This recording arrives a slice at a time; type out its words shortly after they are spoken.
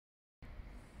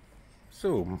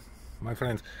So, my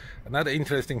friends, another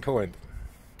interesting point.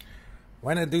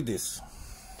 When I do this,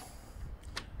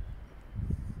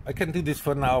 I can do this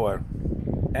for an hour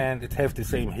and it have the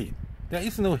same heat. There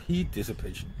is no heat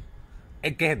dissipation.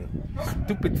 Again,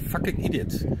 stupid fucking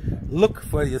idiots. Look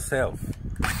for yourself.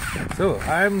 So,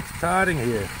 I'm starting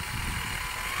here.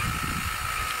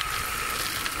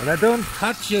 And I don't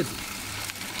touch it.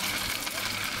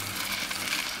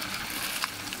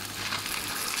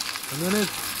 And when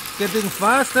it's getting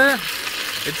faster,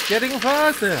 it's getting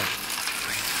faster.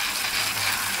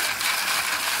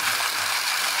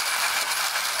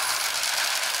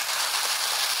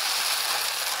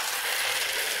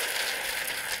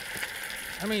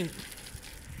 I mean,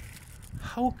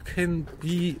 how can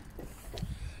be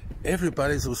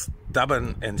everybody so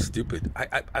stubborn and stupid?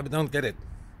 I don't get it.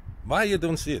 Why you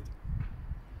don't see it?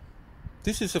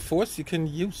 This is a force you can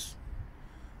use.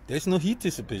 There's no heat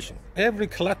dissipation. Every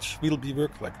clutch will be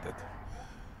worked like that.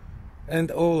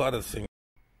 And all other things.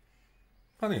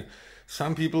 Funny,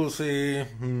 some people say,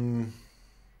 you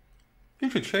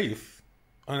should shave.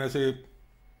 And I say,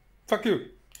 fuck you.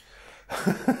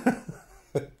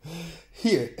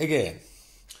 Here, again.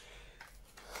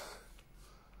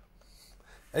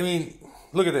 I mean,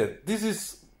 look at that. This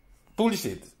is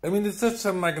bullshit. I mean, it's just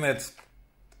some magnets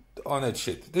on that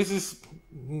shit. This is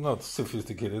not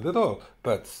sophisticated at all,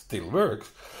 but still works.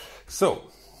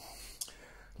 So,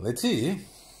 let's see.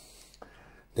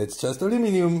 That's just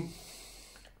aluminum.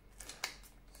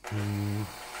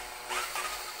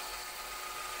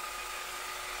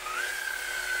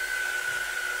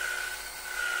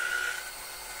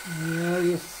 Yeah,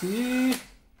 you see,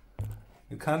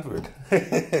 it can't work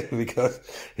because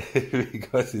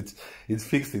it's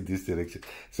fixed in this direction.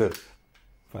 So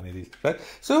funny this, right?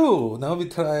 So now we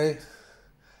try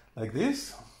like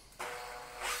this.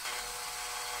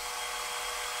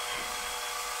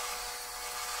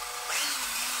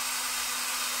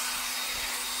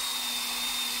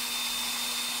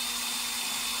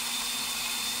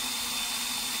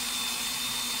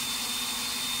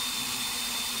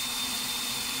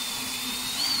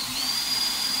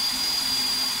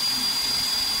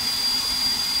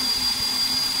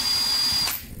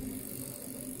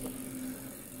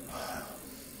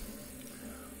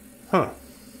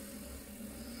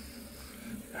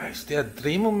 Ist der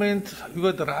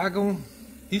Drehmomentübertragung,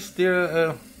 ist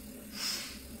der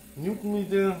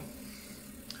Newtonmeter?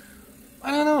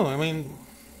 I don't know, I mean,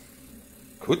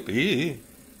 could be,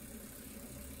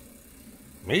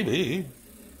 maybe,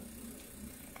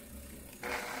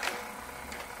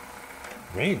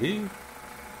 maybe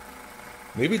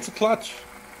it's a clutch.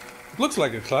 It looks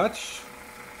like a clutch,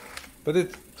 but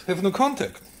it has no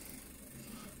contact,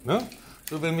 no?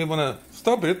 So when we want to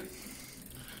stop it,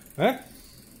 eh?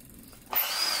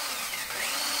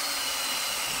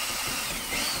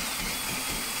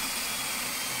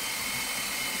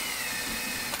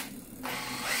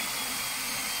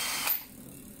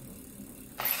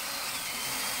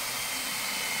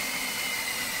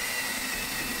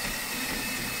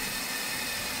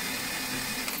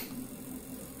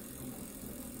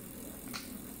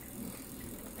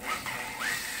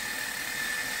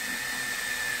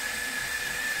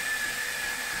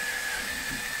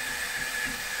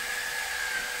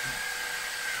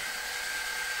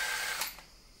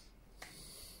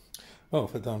 Oh,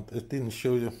 verdammt, it didn't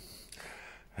show you.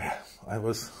 I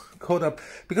was caught up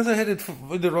because I had it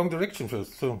in the wrong direction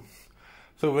first. So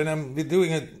when we're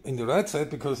doing it in the right side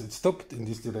because it stopped in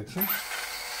this direction.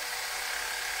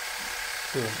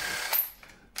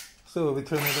 So we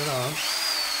turn it around.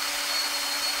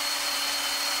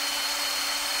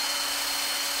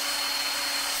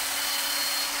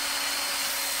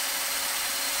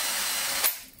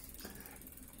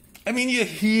 I mean, you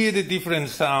hear the different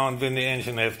sound when the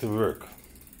engine has to work.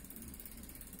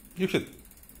 You should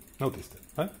notice that,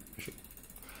 right? You should.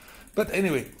 But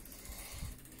anyway,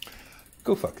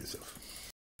 go fuck yourself.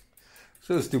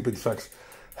 So stupid fucks.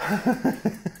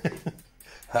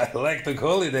 I like to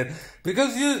call it that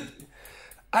because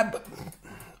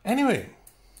anyway,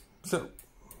 so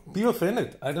be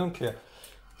offended. I don't care.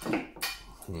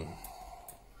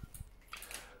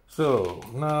 So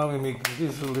now we make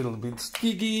this a little bit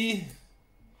sticky,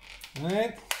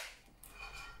 right?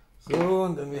 So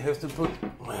and then we have to put.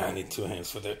 I need 2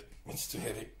 hands for that. It's too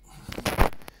heavy.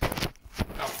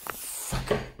 Oh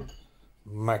fuck!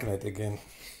 Magnet again.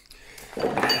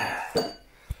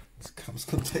 This comes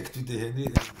contact with the handy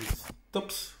and it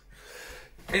stops.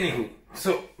 Anywho,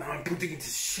 so now I'm putting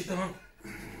this shit on,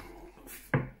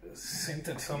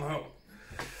 centered somehow.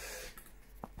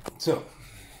 So.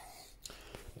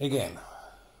 Again,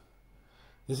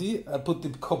 you see, I put the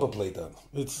copper plate on.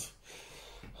 It's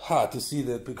hard to see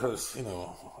that because, you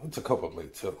know, it's a copper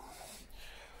plate. So,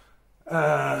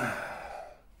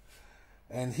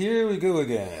 and here we go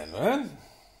again, right?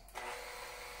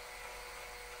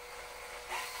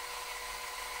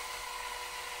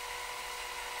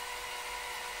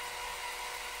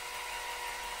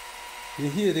 You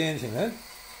hear the engine, right?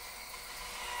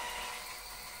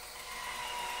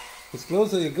 As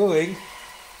closer you're going,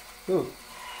 so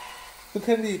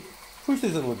can we push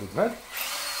this a little bit, right?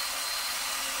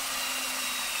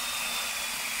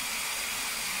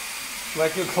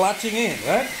 Like you're clutching in,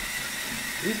 right?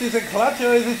 Is this a clutch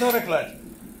or is it not a clutch?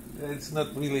 It's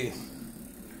not really.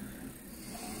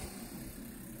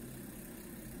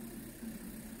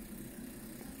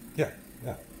 Yeah.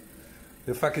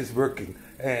 The fuck is working.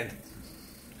 And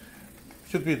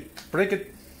should we break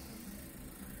it?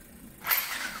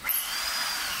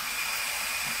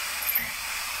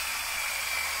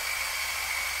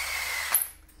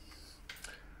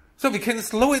 So we can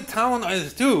slow it down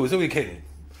as too. So we can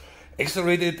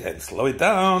accelerate it and slow it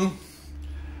down.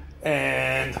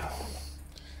 And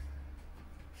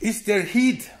is there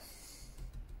heat?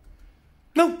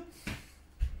 No.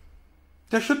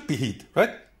 There should be heat,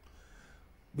 right?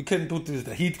 We can put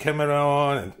the heat camera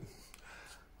on and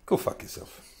go fuck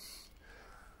yourself.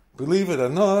 Believe it or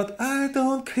not, I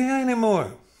don't care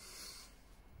anymore.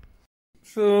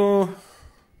 So,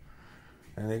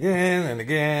 and again, and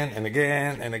again, and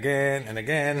again, and again, and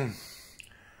again.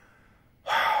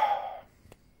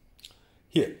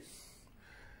 Here.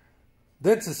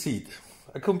 That's a seat.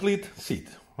 A complete seat,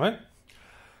 right?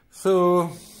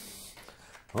 So,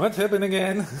 what's happening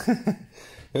again?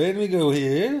 Let me go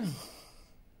here.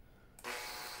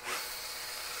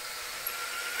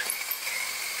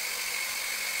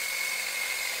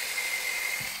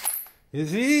 You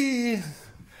see,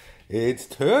 it's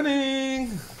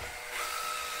turning.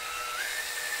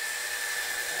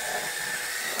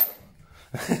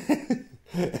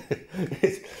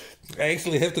 I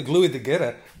actually have to glue it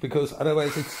together because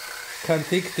otherwise it can't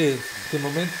take the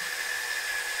moment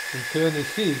and turn its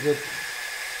feet. But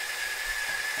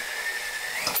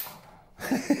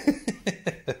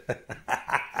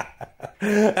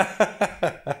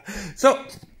so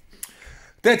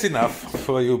that's enough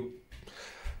for you.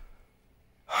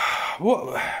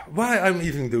 Why I'm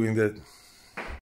even doing that?